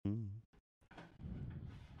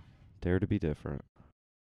Dare to be different.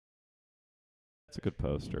 It's a good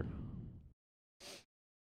poster.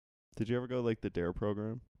 Did you ever go like the Dare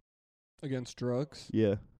program? Against drugs?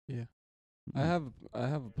 Yeah. Yeah. Mm. I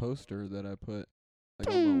have a poster that I put like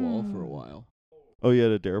on my wall for a while. Oh, you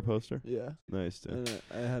had a Dare poster? Yeah. Nice, dude. And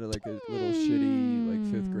I had like a little shitty like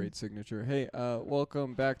 5th grade signature. Hey,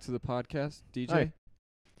 welcome back to the podcast, DJ. Hi.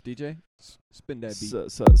 DJ, spin that beat.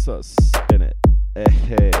 So, spin it.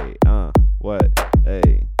 Hey, what?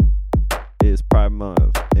 Hey, it's Pride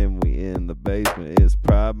Month, and we in the basement. It's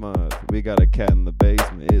Pride Month. We got a cat in the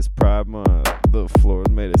basement. It's Pride Month. The floor is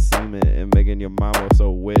made of cement, and making your mama so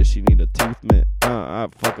wet she need a tooth mint. I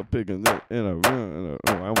fuck a pig in a oh,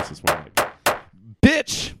 I almost just went like,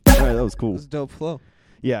 bitch. All right, that was cool. That was a dope flow.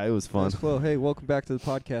 Yeah, it was fun. Nice flow. Hey, welcome back to the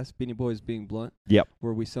podcast, Beanie Boys Being Blunt. Yep.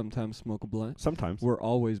 Where we sometimes smoke a blunt. Sometimes. We're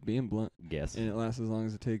always being blunt. Yes. And it lasts as long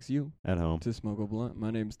as it takes you At home. to smoke a blunt.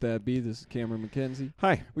 My name's Thad B. This is Cameron McKenzie.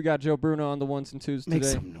 Hi. We got Joe Bruno on the ones and twos Make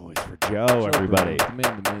today. some noise for Joe, everybody. Bruno, the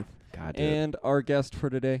man, the myth. God, dude. And our guest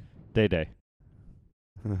for today. Day.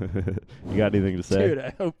 You got anything to say? Dude,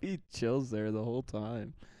 I hope he chills there the whole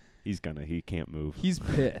time. He can't move. He's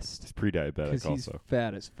pissed. He's pre-diabetic Because he's also.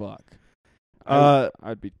 fat as fuck.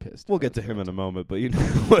 I'd be pissed. We'll if I get to was him fat. in a moment, but you know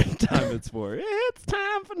what time it's for. It's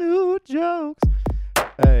time for new jokes.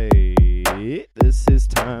 Hey, this is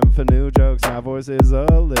time for new jokes. My voice is a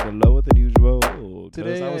little lower than usual.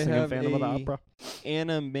 Today I was I singing have Phantom of the a Opera.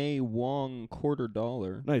 Anna Mae Wong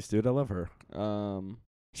 $quarter. Nice, dude. I love her.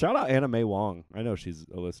 Shout out Anna Mae Wong. I know she's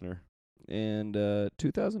a listener. And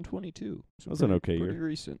 2022. That was an okay pretty year.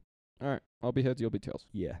 recent. All right. I'll be heads, you'll be tails.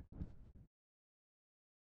 Yeah.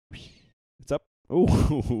 It's up.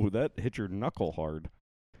 Oh, that hit your knuckle hard.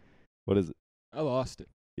 What is it? I lost it.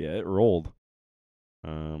 Yeah, it rolled.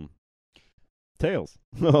 Tails.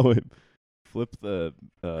 Oh, wait. Flip the.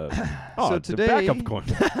 So it's a today backup coin.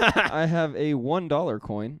 I have a $1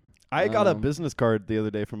 coin. I got a business card the other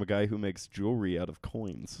day from a guy who makes jewelry out of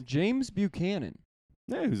coins. James Buchanan.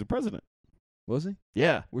 Yeah, he was a president. Was he?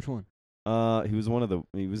 Yeah. Which one? He was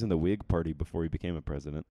he was in the Whig Party before he became a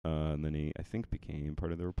president. And then he, I think, became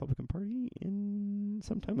part of the Republican Party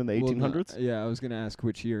sometime in the 1800s. Yeah, I was gonna ask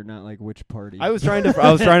which year, not like which party. I was trying to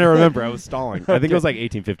remember. I was stalling. I think it was like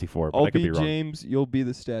 1854, but I'll I could be wrong. James. You'll be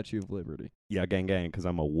the Statue of Liberty. Yeah, gang, because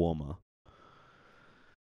I'm a woman.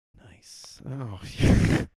 Nice. Oh,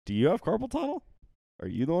 do you have carpal tunnel? Are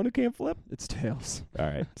you the one who can't flip? It's tails. All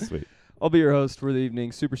right, sweet. I'll be your host for the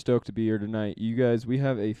evening. Super stoked to be here tonight. You guys, we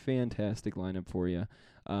have a fantastic lineup for you.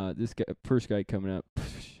 This guy, first guy coming up.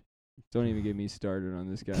 Don't even get me started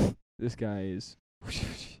on this guy. This guy is...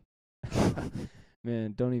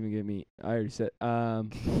 Man, don't even get me... I already said...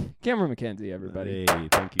 Cameron McKenzie, everybody. Hey,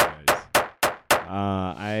 thank you guys.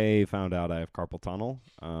 I found out I have carpal tunnel.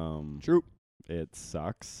 True. It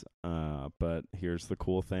sucks. But here's the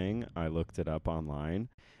cool thing. I looked it up online.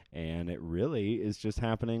 And it really is just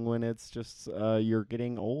happening when it's just you're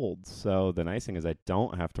getting old. So the nice thing is I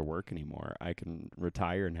don't have to work anymore. I can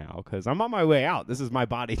retire now because I'm on my way out. This is my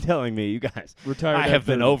body telling me, you guys, Retired I at have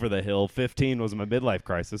been 30. over the hill. 15 was my midlife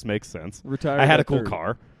crisis. Makes sense. Retired I had at a cool 30.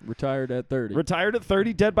 car. Retired at 30. Retired at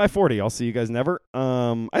 30, dead by 40. I'll see you guys never.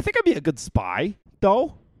 I think I'd be a good spy,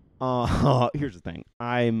 though. Here's the thing.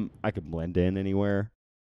 I could blend in anywhere.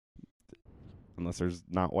 Unless there's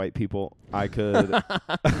not white people, I could.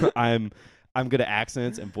 I'm good at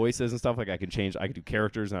accents and voices and stuff. Like I can do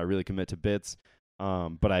characters, and I really commit to bits.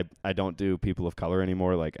 But I don't do people of color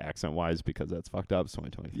anymore, like accent wise, because that's fucked up. It's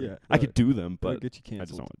 2023. Yeah, I could do them, that'll but get you canceled. I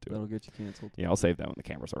just don't want to do it. That'll get you canceled. Yeah, I'll save that when the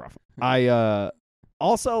cameras are off. I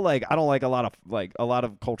also like I don't like a lot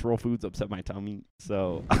of cultural foods upset my tummy,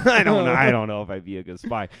 so I don't know if I'd be a good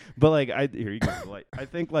spy. But like here you go. Like I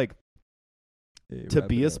think like. Hey, To wrap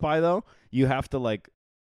be it a up. spy, though, you have to, like,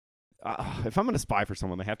 if I'm going to spy for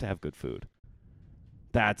someone, they have to have good food.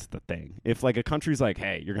 That's the thing. If, like, a country's like,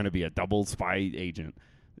 hey, you're going to be a double spy agent,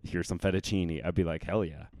 here's some fettuccine, I'd be like, hell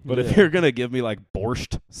yeah. But if you're going to give me, like,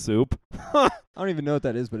 borscht soup, I don't even know what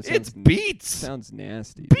that is, but it sounds it's beets. Sounds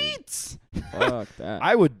nasty. Beets. Fuck that.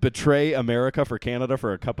 I would betray America for Canada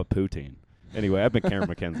for a cup of poutine. Anyway, I've been Cameron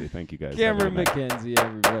McKenzie. Thank you, guys. Cameron Have a good night. McKenzie,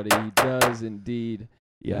 everybody. He does indeed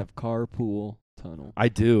Yeah. have carpool tunnel. I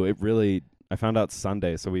do. I found out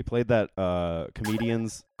Sunday. So we played that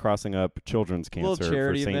comedians crossing up children's cancer Little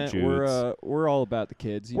charity for St. event. Jude's. We're all about the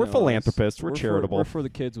kids. You We're know us. philanthropists. We're charitable. We're for the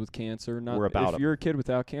kids with cancer. Not We're about if 'em. you're a kid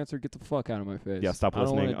without cancer, get the fuck out of my face. Yeah, stop I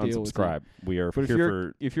don't listening. wanna deal with it. Unsubscribe. We are But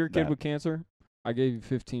here if you're a kid that. with cancer, I gave you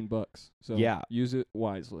 $15. So Yeah. use it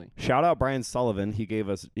wisely. Shout out Brian Sullivan. He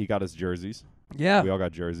got us jerseys. Yeah, We all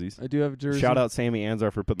got jerseys. I do have a jersey. Shout out Sammy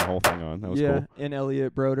Anzar for putting the whole thing on. That was yeah, cool. and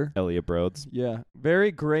Elliot Broder. Elliot Broads. Yeah,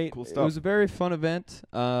 Very great. Cool It stuff. was a very fun event.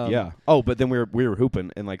 Yeah. Oh, but then we were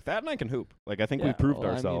hooping, and like Thad and I can hoop. Like I think we proved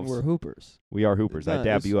ourselves. I mean, we're hoopers. We are hoopers. I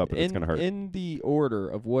dab you up, and it's gonna hurt. In the order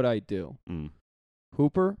of what I do: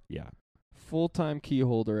 hooper, Yeah. full-time key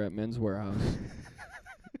holder at Men's Warehouse,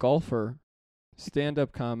 golfer,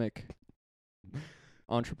 stand-up comic,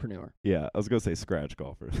 entrepreneur. Yeah, I was gonna say scratch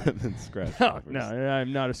golfer. Then scratch. No, golfers. no,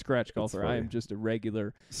 I'm not a scratch golfer. I funny. am just a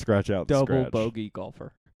regular Scratch out. The double scratch. bogey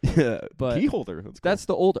golfer. Yeah, But key holder. That's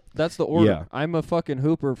the order. That's the order. Yeah. I'm a fucking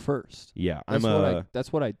hooper first. Yeah,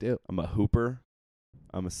 That's what I do. I'm a hooper.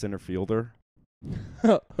 I'm a center fielder.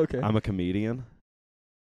 Okay. I'm a comedian.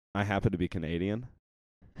 I happen to be Canadian.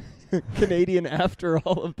 Canadian after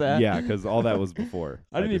all of that. Yeah, because all that was before.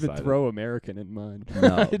 I didn't even decided. throw American in mine.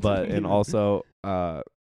 No, but and also, I'm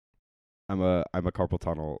a carpal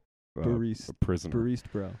tunnel prisoner.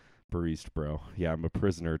 Barista, bro. Yeah, I'm a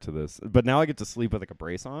prisoner to this. But now I get to sleep with like a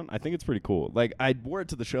brace on. I think it's pretty cool. Like I wore it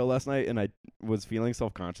to the show last night, and I was feeling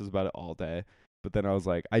self-conscious about it all day. But then I was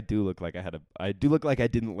like, I do look like I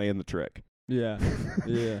didn't land the trick. Yeah,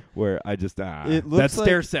 yeah. Where I just It looks that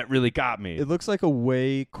stair like- set really got me. It looks like a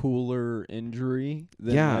way cooler injury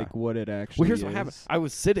than like what it actually Well, here's is. what happened. I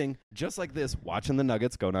was sitting just like this, watching the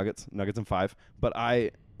Nuggets. Go Nuggets! Nuggets in 5. But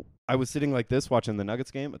I was sitting like this, watching the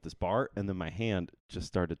Nuggets game at this bar, and then my hand just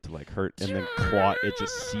started to like hurt, and then it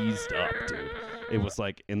just seized up, dude. It was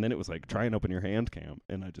like, and then it was like, try and open your hand, Cam,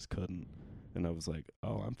 and I just couldn't. And I was like,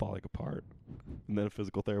 oh, I'm falling apart. And then a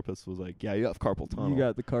physical therapist was like, yeah, you have carpal tunnel. You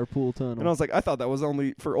got the carpool tunnel. And I was like, I thought that was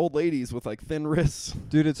only for old ladies with like thin wrists.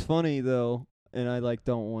 Dude, it's funny though, and I like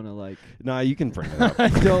don't want to like. Nah, you can bring it up. I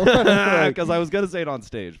don't wanna, Because I was gonna say it on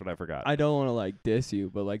stage, but I forgot. I don't want to like diss you,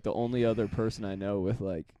 but like the only other person I know with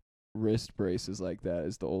like wrist braces like that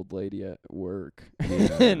is the old lady at work.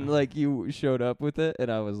 Yeah. And like you showed up with it,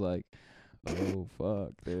 and I was like, oh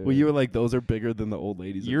fuck, dude. Well, you were like, those are bigger than the old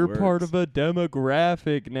ladies. You're part of a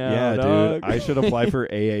demographic now, yeah, dog. dude. I should apply for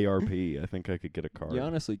AARP. I think I could get a card. You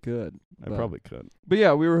honestly could. I but- probably could. But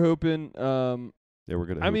yeah, we were hoping. Yeah, we're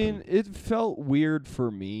good. I mean, it felt weird for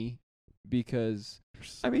me because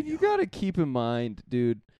I mean, you got to keep in mind,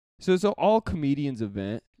 dude. So it's an all comedians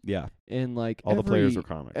event, yeah, and like all the players were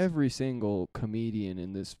comics. every single comedian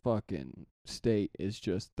in this fucking state is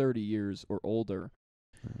just 30 years or older.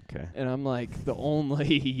 Okay. And I'm like the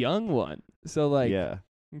only young one. So like yeah,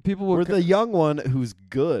 people will we're the young one who's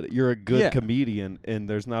good. You're a good Yeah. comedian, and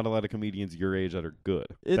there's not a lot of comedians your age that are good.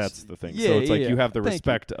 That's the thing. yeah, so it's like yeah. you have the Thank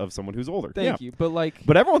respect of someone who's older. Thank you. But like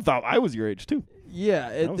But everyone thought I was your age too. yeah,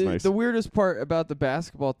 That was nice. the weirdest part about the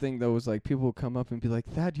basketball thing though was like people would come up and be like,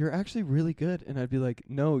 "Thad, you're actually really good," and I'd be like,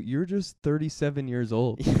 "No, you're just 37 years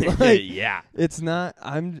old." Like, yeah. it's not.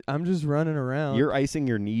 I'm just running around. You're icing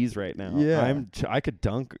your knees right now. Yeah. I could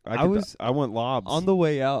dunk. I want lobs. on the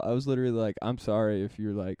way out. I was literally like, "I'm sorry if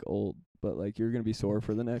you're like old, but like you're gonna be sore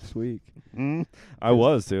for the next week." I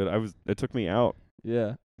was, dude. It took me out.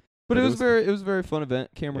 Yeah, but it was a very fun event.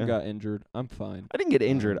 Cameron got injured. I'm fine. I didn't get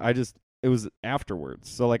injured. It was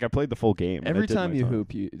afterwards. So like I played the full game. and I Every did time my you time.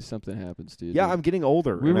 hoop, something happens to you. Yeah, dude. I'm getting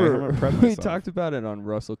older. We and I were haven't prepped we myself. talked about it on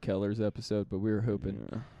Russell Keller's episode, but we were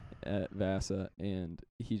hooping at Vasa, and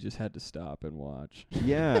he just had to stop and watch.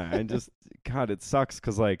 Yeah, and just God, it sucks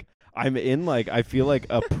because like I'm in like I feel like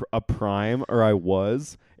a prime, or I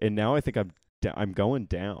was, and now I think I'm going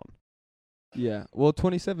down. Yeah, well,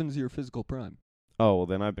 27 is your physical prime. Oh well,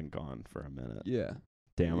 then I've been gone for a minute. Yeah,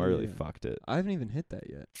 Damn, I really Yeah. fucked it. I haven't even hit that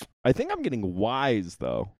yet. I think I'm getting wise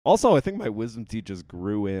though. Also, I think my wisdom teeth just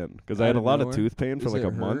grew in because I Out had a of lot nowhere? of tooth pain for Does like it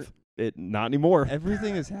a hurt? month. It not anymore.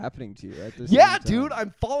 Everything is happening to you at this. Yeah, same dude, time.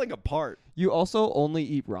 I'm falling apart. You also only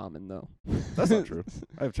eat ramen though. That's not true.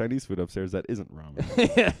 I have Chinese food upstairs that isn't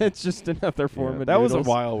ramen. Yeah, it's just another form Yeah, of that was a noodles.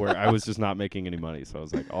 while where I was just not making any money, so I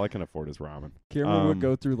was like, all I can afford is ramen. Cameron would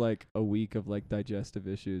go through like a week of like digestive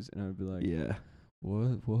issues, and I would be like, Yeah.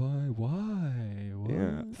 "What? Why? What?"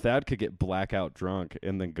 Yeah. Thad could get blackout drunk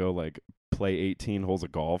and then go like play 18 holes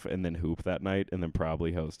of golf and then hoop that night and then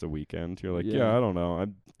probably host a weekend. You're like, Yeah. yeah, I don't know.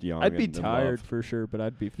 I'm young. I'd be and in tired love. for sure, but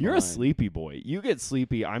I'd be fine. You're a sleepy boy. You get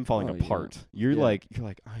sleepy, I'm falling Oh, yeah. apart. You're Yeah. like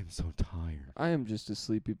I'm so tired. I am just a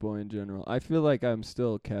sleepy boy in general. I feel like I'm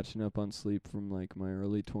still catching up on sleep from like my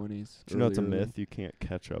early 20s. Do you know it's a early. myth? You can't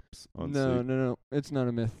catch up on No, sleep. no, it's not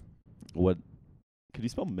a myth. What? Could you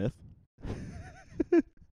spell myth?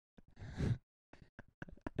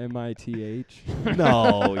 M-I-T-H.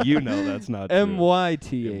 No, you know that's not true.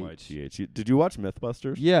 M-Y-T-H. M-Y-T-H. Did you watch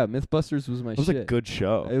Mythbusters? Yeah, Mythbusters was my It was shit. a good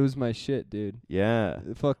show. It was my shit, dude. Yeah.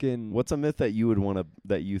 Fucking. What's a myth that you would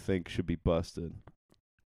that you think should be busted?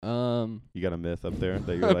 You You got a myth up there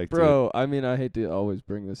that you're like, bro, I mean, I hate to always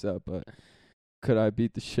bring this up, but could I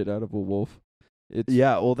beat the shit out of a wolf? It's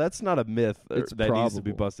Yeah, well, that's not a myth It's that needs to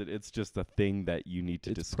be probable. busted. It's just a thing that you need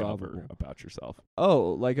to It's discover probable. about yourself.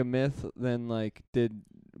 Oh, like a myth. Then like, did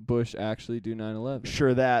Bush actually do 9/11?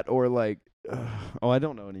 Sure, that or like, I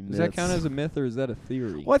don't know any myths. Does that count as a myth or is that a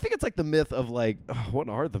theory? Well, I think it's like the myth of like,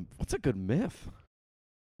 what's a good myth?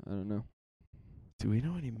 I don't know. Do we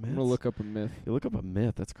know any myths? I'm gonna look up a myth. You look up a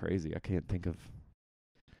myth. That's crazy. I can't think of.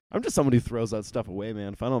 I'm just someone who throws that stuff away,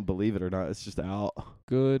 man. If I don't believe it or not, it's just out.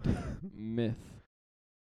 Good myth.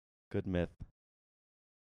 Good myth.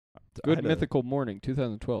 Good Mythical Morning,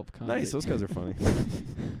 2012. Comedy. Nice. Those guys are funny.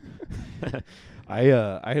 I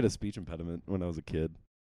had a speech impediment when I was a kid,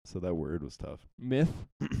 so that word was tough. Myth.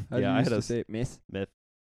 How do Yeah, you I used had to a say it? Myth.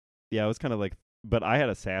 Yeah, I was kind of like, but I had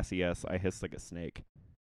a sassy S. I hissed like a snake.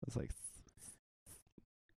 I was like,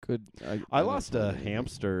 Good. I lost a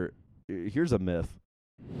hamster. Here's a myth.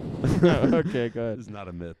 Okay, go ahead. This is not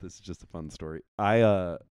a myth. This is just a fun story.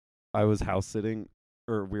 I was house sitting,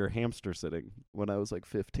 or we were hamster sitting when I was like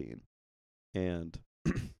 15, and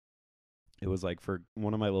it was like for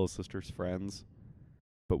one of my little sister's friends,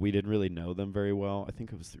 but we didn't really know them very well. I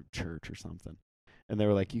think it was through church or something, and they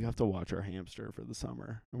were like, "You have to watch our hamster for the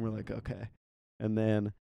summer," and we're like, "Okay," and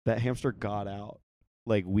then that hamster got out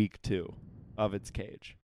like week 2 of its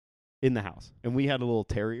cage in the house, and we had a little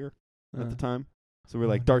terrier at the time. So we're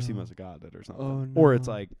like, Darcy must have got it or something. Oh, no. Or it's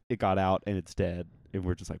like, it got out and it's dead. And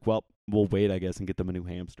we're just like, well, we'll wait, I guess, and get them a new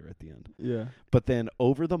hamster at the end. Yeah. But then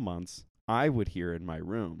over the months, I would hear in my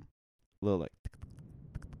room, a little like,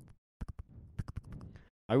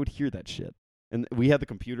 I would hear that shit. And we had the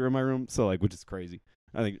computer in my room, so like, which is crazy.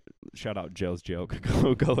 I think, shout out Joe's joke.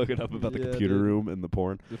 Go look it up about the computer room and the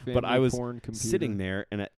porn. But I was sitting there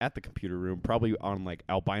and at the computer room, probably on like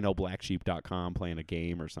albinoblacksheep.com playing a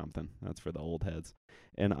game or something. That's for the old heads.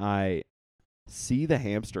 And I see the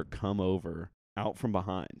hamster come over out from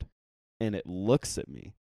behind, and it looks at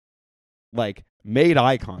me, like made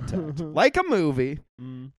eye contact, like a movie,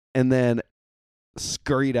 and then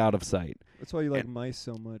scurried out of sight. That's why you like mice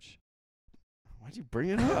so much. Why'd you bring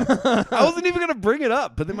it up? I wasn't even going to bring it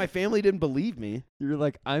up, but then my family didn't believe me. You're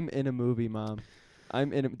like, I'm in a movie, Mom.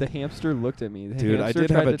 The hamster looked at me. Dude, I did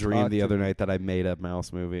have a dream the other night that I made a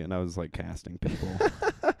mouse movie, and I was like casting people.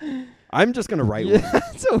 I'm just going to write one.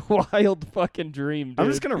 That's a wild fucking dream, dude. I'm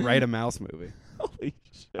just going to write a mouse movie. Holy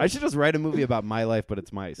shit. I should just write a movie about my life, but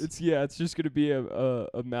it's mice. It's just going to be a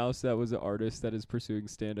mouse that was an artist that is pursuing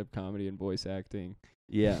stand-up comedy and voice acting.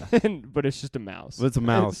 Yeah. But it's just a mouse. But it's a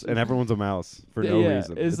mouse, and everyone's a mouse for no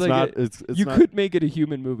reason. It's like not. It's you not, could make it a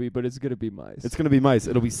human movie, but it's gonna be mice. It's gonna be mice.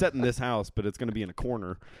 It'll be set in this house, but it's gonna be in a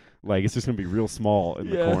corner. Like it's just gonna be real small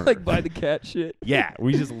in the corner. Like by the cat shit. Yeah,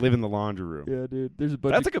 we just live in the laundry room. Yeah, dude. There's a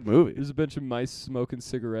bunch. That's a good movie. There's a bunch of mice smoking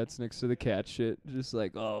cigarettes next to the cat shit. Just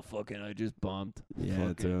like, oh fucking, I just bombed.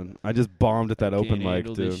 Yeah, dude. I just bombed at that open mic,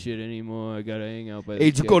 handle dude. this shit anymore. I gotta hang out by.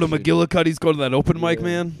 Hey, did you go to shit. McGillicuddy's? Go to that open mic, Yeah,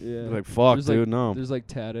 man. yeah. Like fuck, There's dude. No. There's like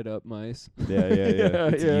tatted up mice. Yeah.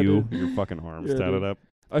 It's Yeah, you. dude. Your fucking arms Yeah, tatted dude. up.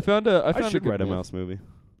 I found a. I should write a mouse movie.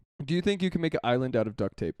 Do you think you can make an island out of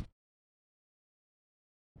duct tape?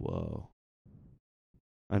 Whoa.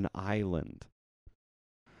 An island.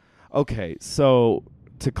 Okay, so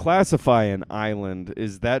to classify an island,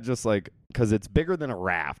 is that just like because it's bigger than a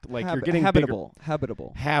raft? Like you're getting habitable.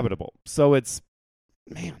 Habitable. So it's,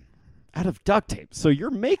 man, out of duct tape. So you're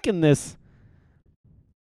making this.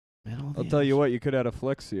 I'll tell you what, you could add a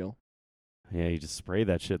Flex Seal. Yeah, you just spray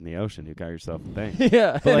that shit in the ocean. You got yourself a thing.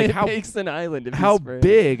 Yeah, but like it how makes an island. If how you spray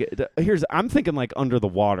big? I'm thinking like under the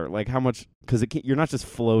water. Like how much? Because you're not just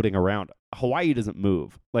floating around. Hawaii doesn't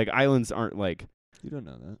move. Like islands aren't like. You don't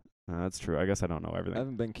know that. That's true. I guess I don't know everything. I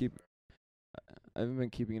haven't been keeping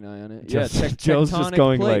an eye on it. Joe's yeah, just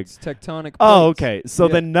going plates, tectonic plates. Oh, okay. So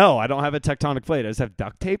Yeah. then no, I don't have a tectonic plate. I just have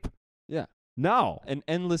duct tape. Yeah. No. An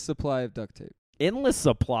endless supply of duct tape. Endless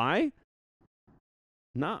supply?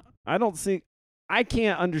 No, I don't see. I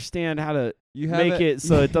can't understand how to make it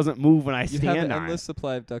so it doesn't move when I You stand have an on endless it.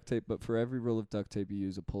 supply of duct tape, but for every roll of duct tape you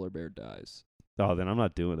use, a polar bear dies. Oh, then I'm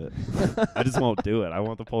not doing it. I just won't do it. I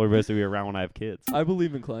want the polar bears to be around when I have kids. I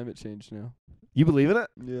believe in climate change now. You believe in it?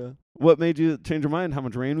 Yeah. What made you change your mind? How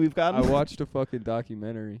much rain we've gotten? I watched a fucking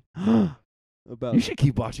documentary about You should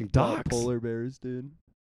keep watching about docs. polar bears, dude.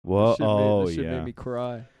 Whoa! That shit made me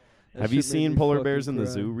cry. Have you seen polar bears in the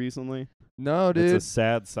zoo recently? No, dude. It's a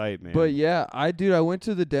sad sight, man. But yeah, I went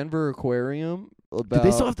to the Denver Aquarium do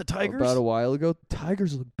they still have the tigers? about a while ago.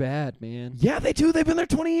 Tigers look bad, man. Yeah, they do. They've been there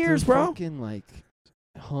 20 years, They're bro. fucking like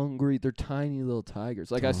hungry. They're tiny little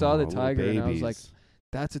tigers. Like I saw the little tiger and I was babies. like,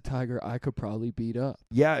 that's a tiger I could probably beat up.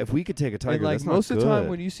 Yeah, if we could take a tiger, And like that's not most of the time good.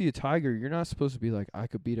 when you see a tiger, you're not supposed to be like, I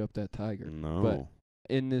could beat up that tiger. No. But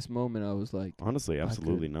in this moment, I was like, Honestly,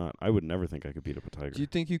 absolutely not. I would never think I could beat up a tiger. do you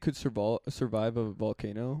think you could survive a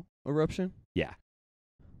volcano eruption? Yeah.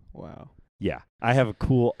 Wow. Yeah. I have a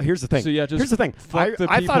cool... Here's the thing. So yeah, just Here's the thing. fuck the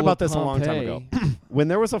I people thought of about this a long time ago. Pompeii. When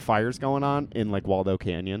there was a fires going on in, like, Waldo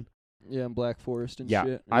Canyon, Yeah, in Black Forest and yeah,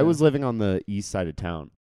 shit. I was living on the east side of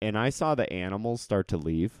town, and I saw the animals start to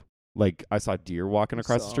leave. Like, I saw deer walking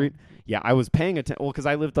across the street. Yeah, I was paying attention. Well, because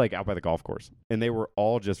I lived, like, out by the golf course, and they were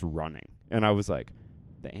all just running. And I was like,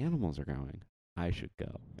 the animals are going. I should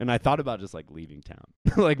go. And I thought about just, like, leaving town.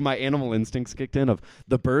 Like, my animal instincts kicked in of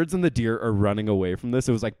the birds and the deer are running away from this.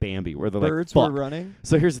 It was like Bambi, where they're Birds like, were running?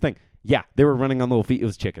 So here's the thing. Yeah, they were running on little feet. It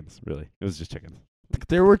was chickens, really. It was just chickens.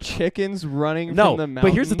 There were chickens running from the mountains?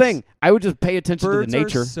 But here's the thing. I would just pay attention Birds to the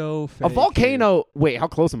nature. are so fake. A volcano. Wait, how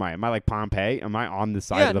close am I? Am I like Pompeii? Am I on the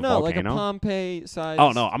side of the volcano? Like a Pompeii side.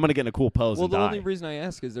 Oh, no. I'm going to get in a cool pose Well, and the die. only reason I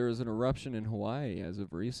ask is there was an eruption in Hawaii as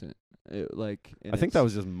of recent. I think that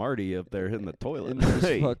was just Marty up there hitting the toilet. And there's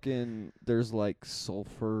Hey. there's like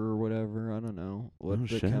sulfur or whatever. I don't know what the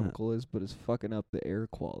shit. chemical is, but it's fucking up the air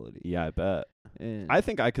quality. Yeah, I bet. And I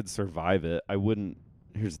think I could survive it. I wouldn't.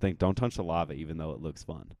 Here's the thing. Don't touch the lava, even though it looks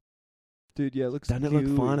fun. dude, yeah, it looks. Doesn't it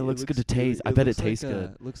look fun? It looks good to taste. I bet it tastes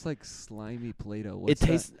good. It looks like slimy Play-Doh. It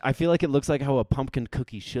tastes. I feel like it looks like how a pumpkin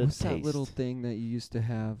cookie should What's taste. that little thing that you used to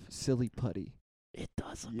have? Silly putty. It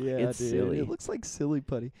does look Yeah, like it's dude, silly. it looks like silly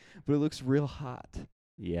putty, but it looks real hot.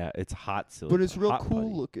 Yeah, it's hot silly. But it's real hot cool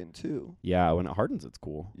putty. looking too. Yeah, when it hardens, it's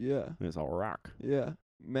cool. Yeah, And it's all rock. yeah.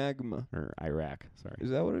 Magma. Or Iraq, sorry. Is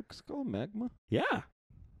that what it's called? Magma? Yeah.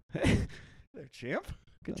 There, champ.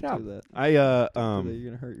 Good Don't job. do that. I Don't do that,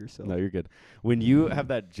 you're gonna hurt yourself. No, you're good. When you have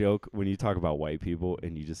that joke, when you talk about white people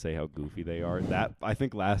and you just say how goofy they are, that I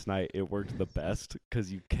think last night it worked the best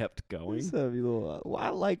because you kept going. What's up, you little? Well, I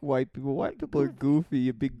like white people. White people are goofy.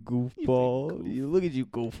 You big goofball. goof. You look at you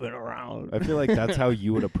goofing around. I feel like that's how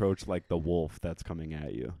you would approach like the wolf that's coming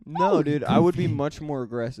at you. No, Oh, dude. I would be goofy. much more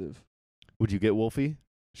aggressive. Would you get wolfy?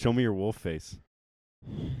 Show me your wolf face.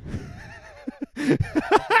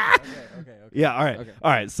 Okay. Yeah, all right. Okay.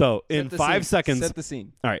 All right, so Set in the 5 scene. seconds. Set the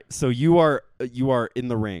scene. All right, so you are in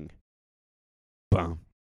the ring. Bum,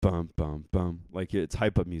 bum, bum, bum. Like it's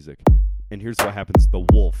hype up music. And here's what happens. The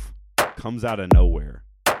wolf comes out of nowhere,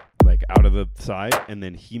 like out of the side, and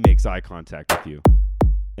then he makes eye contact with you.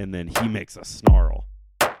 And then he makes a snarl.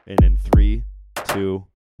 And in 3, 2,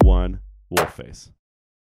 1, wolf face.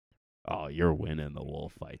 Oh, you're winning the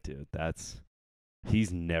wolf fight, dude.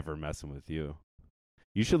 He's never messing with you.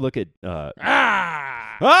 You should look at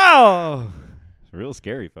Oh! It's real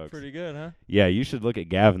scary, folks. Pretty good, huh? Yeah, you should look at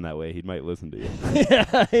Gavin that way. He might listen to you.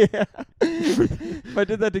 yeah. If I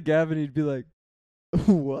did that to Gavin, he'd be like,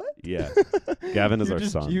 "What?" Yeah. Gavin is You our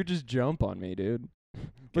just, son. You just jump on me, dude.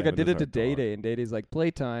 Look, I Gavin did is it to our dog. Day Day, and Day Day's like,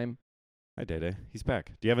 "Playtime." Hi, Day. He's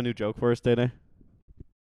back. Do you have a new joke for us, Day?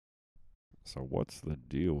 So what's the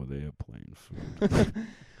deal with airplane food?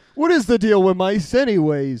 What is the deal with mice,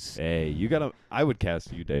 anyways? Hey, you gotta. I would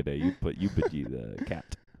cast you, Day. You be the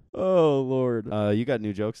cat. Oh Lord. You got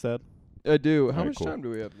new jokes, Dad? I do. How Alright, much cool. time do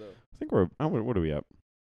we have though? I think we're. What are we at?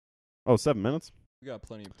 Oh, 7 minutes. We got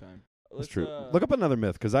plenty of time. That's true. Look up another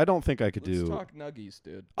myth because I don't think I could Let's do. talk nuggies,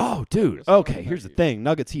 dude. Oh, dude. Let's talk Okay, here's the Nuggets. thing.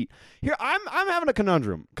 Nuggets heat. Here, I'm having a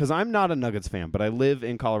conundrum because I'm not a Nuggets fan, but I live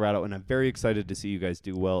in Colorado, and I'm very excited to see you guys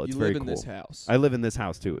do well. It's You very live in cool. this house. I live in this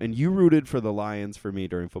house too, and you rooted for the Lions for me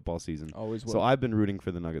during football season, Always will. so I've been rooting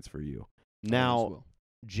for the Nuggets for you. Always Now, will.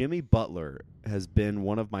 Jimmy Butler has been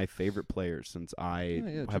one of my favorite players since I Yeah, have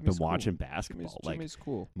Jimmy's been cool. watching basketball, like Jimmy's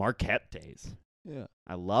cool. Marquette days. Yeah.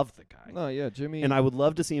 I love the guy. No, yeah, Jimmy. And I would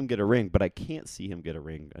love to see him get a ring, but I can't see him get a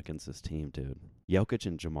ring against this team, dude. Jokic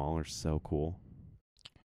and Jamal are so cool.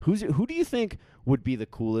 Who do you think would be the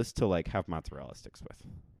coolest to like have mozzarella sticks with?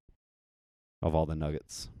 Of all the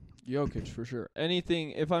Nuggets, Jokic for sure. Anything.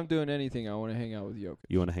 If I'm doing anything, I want to hang out with Jokic.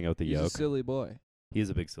 you want to hang out with the He's a Yoke? silly boy. He is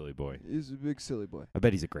a big silly boy. He's a big silly boy. I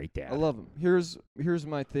bet he's a great dad. I love him. Here's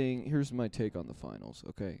my thing. Here's my take on the finals.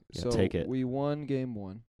 Okay, Yeah, so take it. we won game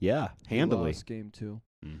 1. Yeah, We handily. lost game 2.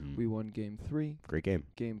 Mhm. We won game 3. Great game.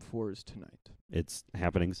 Game 4 is tonight. It's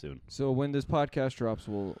happening soon. So when this podcast drops,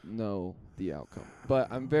 we'll know the outcome. But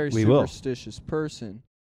I'm a very We will. superstitious person.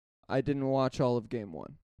 I didn't watch all of game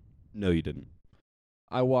 1. No, you didn't.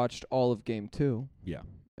 I watched all of game 2. Yeah.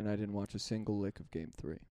 And I didn't watch a single lick of game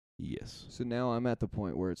 3. Yes. So now I'm at the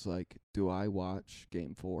point where it's like, do I watch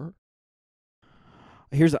game 4?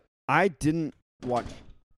 I didn't watch.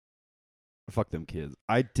 Fuck them kids.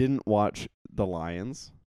 I didn't watch the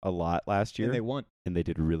Lions a lot last year, And they won. and they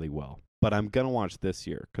did really well. But I'm gonna watch this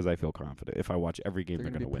year because I feel confident. If I watch every game, They're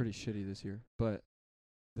they're going to gonna be win. pretty shitty this year. But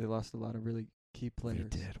they lost a lot of really key players. We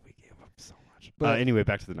did. We gave up so much. But Anyway,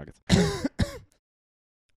 back to the Nuggets.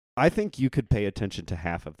 I think you could pay attention to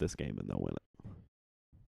half of this game and they'll win it.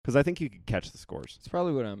 Because I think you could catch the scores. it's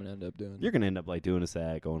probably what I'm gonna end up doing. You're gonna end up like doing a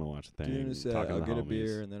set, going to watch the thing, doing a set. talking I'll to get the a homies.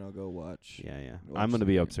 beer and then I'll go watch. Yeah, yeah. watch I'm gonna the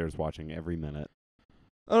be game. upstairs watching every minute.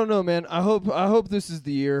 I don't know, man. I hope this is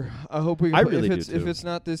the year. I hope we. Can I play. really do, If too. it's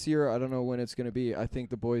not this year, I don't know when it's gonna be. I think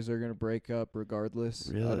the boys are gonna break up regardless.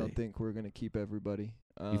 I Really? don't think we're gonna keep everybody.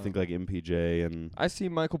 You think like MPJ and I see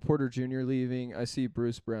Michael Porter Jr. leaving. I see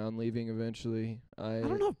Bruce Brown leaving eventually. I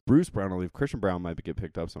don't know if Bruce Brown will leave. Christian Brown might get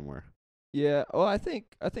picked up somewhere. Yeah. Oh, I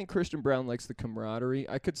think Christian Brown likes the camaraderie.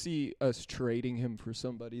 I could see us trading him for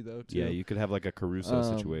somebody though too. Yeah, you could have like a Caruso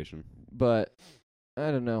situation. But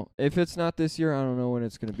I don't know. If it's not this year, I don't know when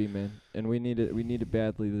it's gonna be, man. And we need it. We need it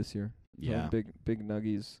badly this year. Yeah, Big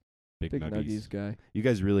Nuggies. big Big Nuggies. Nuggies guy. You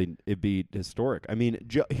guys really, it'd be historic. I mean,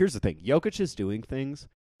 here's the thing. Jokic is doing things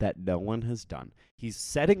that no one has done. He's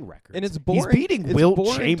setting records. And it's boring. He's beating it's Wilt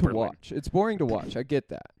boring Chamberlain. to watch. It's boring to watch. I get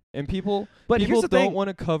that. And people But here's the don't thing. want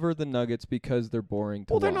to cover the Nuggets because they're boring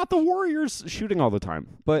to Well, watch. they're not the Warriors shooting all the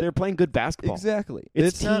time. But they're playing good basketball. Exactly.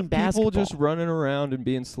 It's not team people just basketball. running around and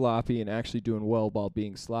being sloppy and actually doing well while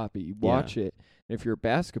being sloppy. You watch it, and if you're a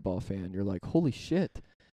basketball fan, you're like, holy shit.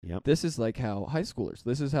 Yep. This is like how high schoolers.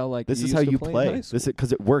 This is how like This you is used how to you play. in play. high school.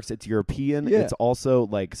 Because it works. It's European. Yeah. It's also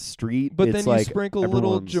like street. But it's then you like sprinkle a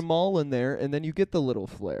little everyone's- Jamal in there, and then you get the little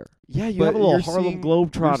flair. Yeah, you but have a little you're Harlem seeing-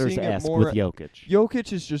 Globetrotters you're seeing it esque more- with Jokic.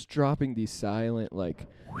 Jokic is just dropping these silent like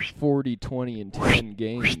 40, 20, and 10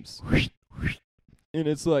 games. And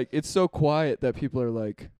it's like, it's so quiet that people are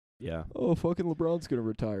like, Yeah. oh, fucking LeBron's going to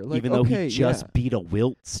retire. Like, Even though okay, he just yeah. beat a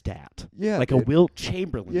Wilt stat. Yeah, like dude. a Wilt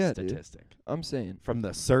Chamberlain Yeah, dude. statistic. I'm saying. From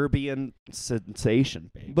the Serbian sensation,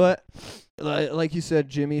 baby. But, like you said,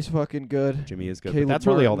 Jimmy's fucking good. Jimmy is good. Caleb But that's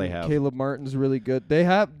really all they Martin- have. Caleb Martin's really good. They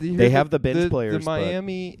have the bench players, The but-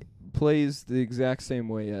 Miami plays the exact same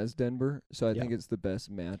way as Denver, so I Yeah. think it's the best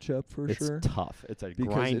matchup for It's sure. tough. It's a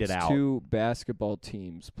Because grind it's it out. two basketball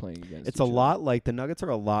teams playing against It's each a other. lot like the Nuggets are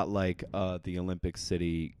a lot like the Olympic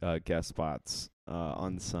City guest spots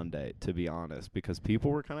on Sunday, to be honest, because people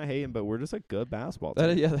were kind of hating, but we're just a good basketball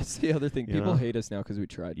team. Yeah, that's the other thing. You People know? hate us now because we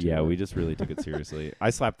tried to. Yeah, hard. we just really took it seriously.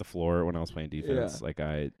 I slapped the floor when I was playing defense. Yeah. Like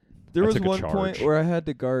There I was took a one point charge. where I had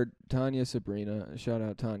to guard Tanya Sabrina. Shout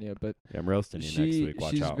out Tanya, but I'm roasting you next week.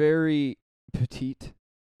 Watch she's out. very petite.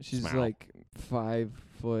 She's Smout. like 5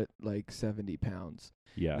 foot, like 70 pounds.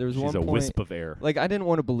 Yeah, there was she's one a point- wisp of air. Like, I didn't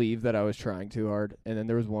want to believe that I was trying too hard, and then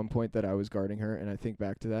there was one point that I was guarding her, and I think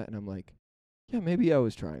back to that, and I'm like, yeah, maybe I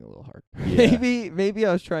was trying a little hard. Yeah. maybe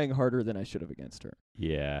I was trying harder than I should have against her.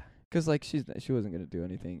 Yeah. 'Cause like she wasn't gonna do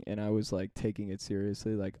anything, and I was like taking it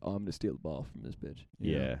seriously, like, oh, I'm gonna steal the ball from this bitch.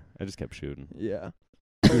 you know? Yeah. I just kept shooting. Yeah.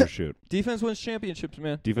 Shoot or shoot. Defense wins championships,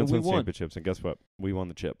 man. Defense and we wins won. championships, and guess what? We won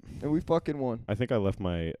the chip. And we fucking won. I think I left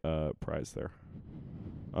my prize there.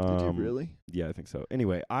 Did you really? Yeah, I think so.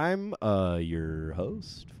 Anyway, I'm your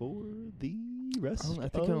host for the rest I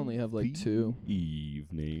think I only have like the 2.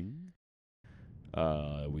 evening.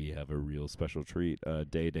 We have a real special treat.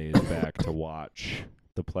 Day is back to watch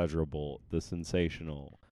the pleasurable, the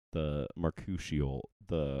sensational, the mercutial,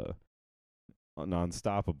 the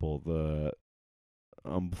non-stoppable, the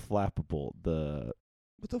unflappable, the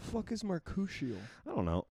What the fuck is Mercutio? I don't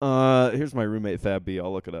know. Here's my roommate Fab B.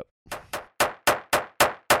 I'll look it up.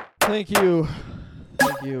 Thank you.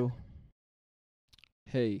 Thank you.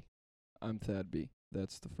 Hey, I'm Thad B.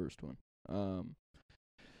 That's the first one.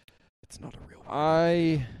 It's not a real one.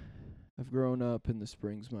 I have grown up in the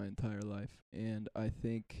Springs my entire life, and I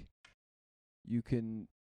think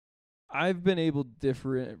I've been able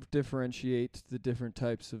to differentiate the different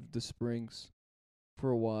types of the Springs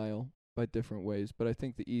for a while by different ways, but I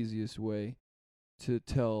think the easiest way to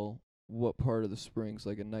tell what part of the Springs,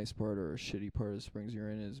 like a nice part or a shitty part of the Springs you're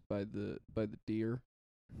in, is by the deer.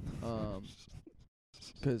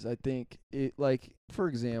 'Cause I think it, like, for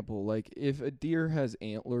example, like if a deer has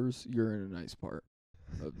antlers, you're in a nice part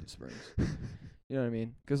of the Springs. You know what I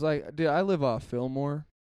mean? 'Cause like, dude, I live off Fillmore.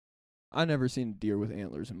 I never seen a deer with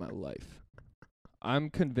antlers in my life. I'm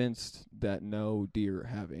convinced that no deer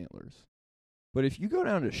have antlers. But if you go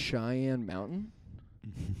down to Cheyenne Mountain,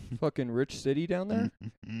 fucking rich city down there,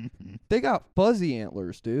 they got fuzzy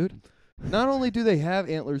antlers, dude. Not only do they have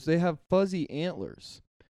antlers, they have fuzzy antlers.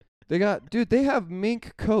 They have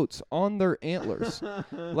mink coats on their antlers.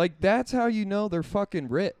 Like, that's how you know they're fucking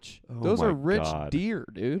rich. Oh Those my are rich God. deer,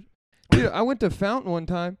 dude. Dude, I went to Fountain one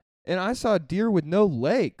time, and I saw a deer with no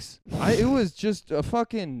legs. It was just a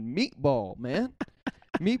fucking meatball, man.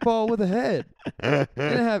 Meatball with a head. It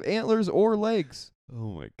didn't have antlers or legs.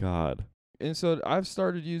 Oh my God. And so I've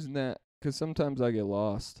started using that because sometimes I get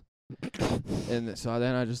lost. And so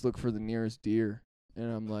then I just look for the nearest deer,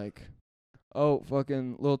 and I'm like, oh,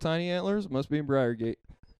 fucking little tiny antlers must be in Briargate,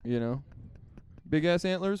 you know. Big ass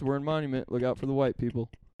antlers, we're in Monument. Look out for the white people.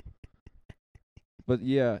 But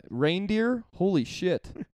yeah, reindeer, holy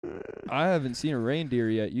shit. I haven't seen a reindeer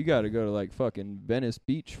yet. You got to go to like fucking Venice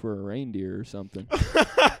Beach for a reindeer or something.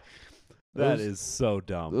 That is so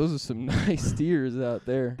dumb. Those are some nice deers out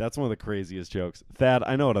there. That's one of the craziest jokes. Thad,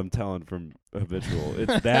 I know what I'm telling from Habitual.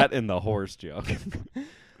 It's that and the horse joke. You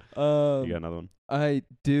got another one? I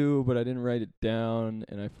do, but I didn't write it down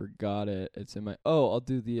and I forgot it. It's in my I'll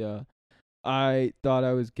do the I thought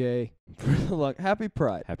I was gay for the long Happy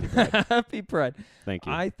Pride. Happy Pride. Happy Pride. Thank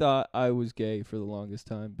you. I thought I was gay for the longest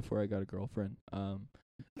time before I got a girlfriend.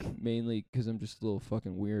 Mainly 'cause I'm just a little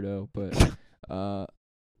fucking weirdo, but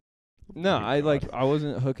no, I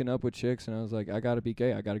wasn't hooking up with chicks, and I was like, I gotta be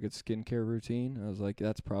gay. I got a good skincare routine. I was like,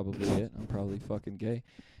 that's probably it. I'm probably fucking gay.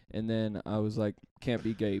 And then I was like, can't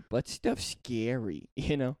be gay. Butt stuff's scary,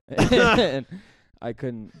 you know? And I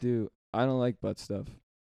don't like butt stuff.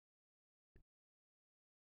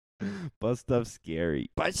 Butt stuff's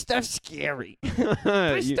scary. Butt stuff's scary.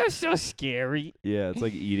 Butt stuff's so scary. Yeah, it's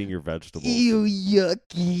like eating your vegetables. Ew,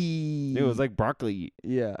 yucky. It was like broccoli.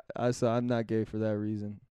 Yeah, so I'm not gay for that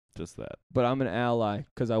reason. Just that. But I'm an ally,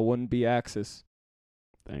 'cause I wouldn't be Axis.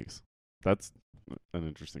 Thanks. That's an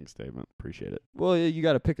interesting statement. Appreciate it. Well, yeah, you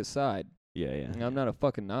got to pick a side. Yeah. I'm not a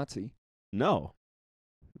fucking Nazi. No.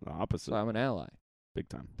 The opposite. So I'm an ally. Big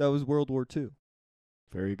time. That was World War II.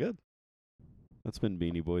 Very good. That's been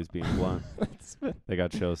Beanie Boys being blunt. They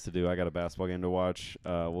got shows to do. I got a basketball game to watch.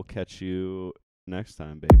 We'll catch you next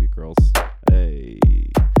time, baby girls. Hey.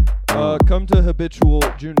 Come to Habitual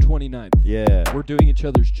June 29th. Yeah. We're doing each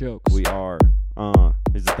other's jokes. We are.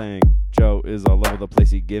 Here's the thing. Joe is all over the place.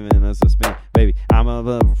 He giving us a spin. Baby, I'm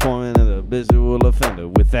a performing as a visual offender.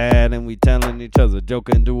 With that, and we telling each other, joke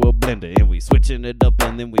into a blender. And we switching it up,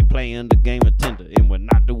 and then we playing the game of Tinder. And we're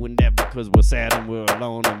not doing that because we're sad and we're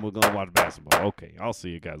alone and we're going to watch basketball. Okay, I'll see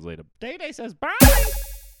you guys later. Day says bye.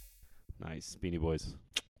 Nice. Beanie Boys.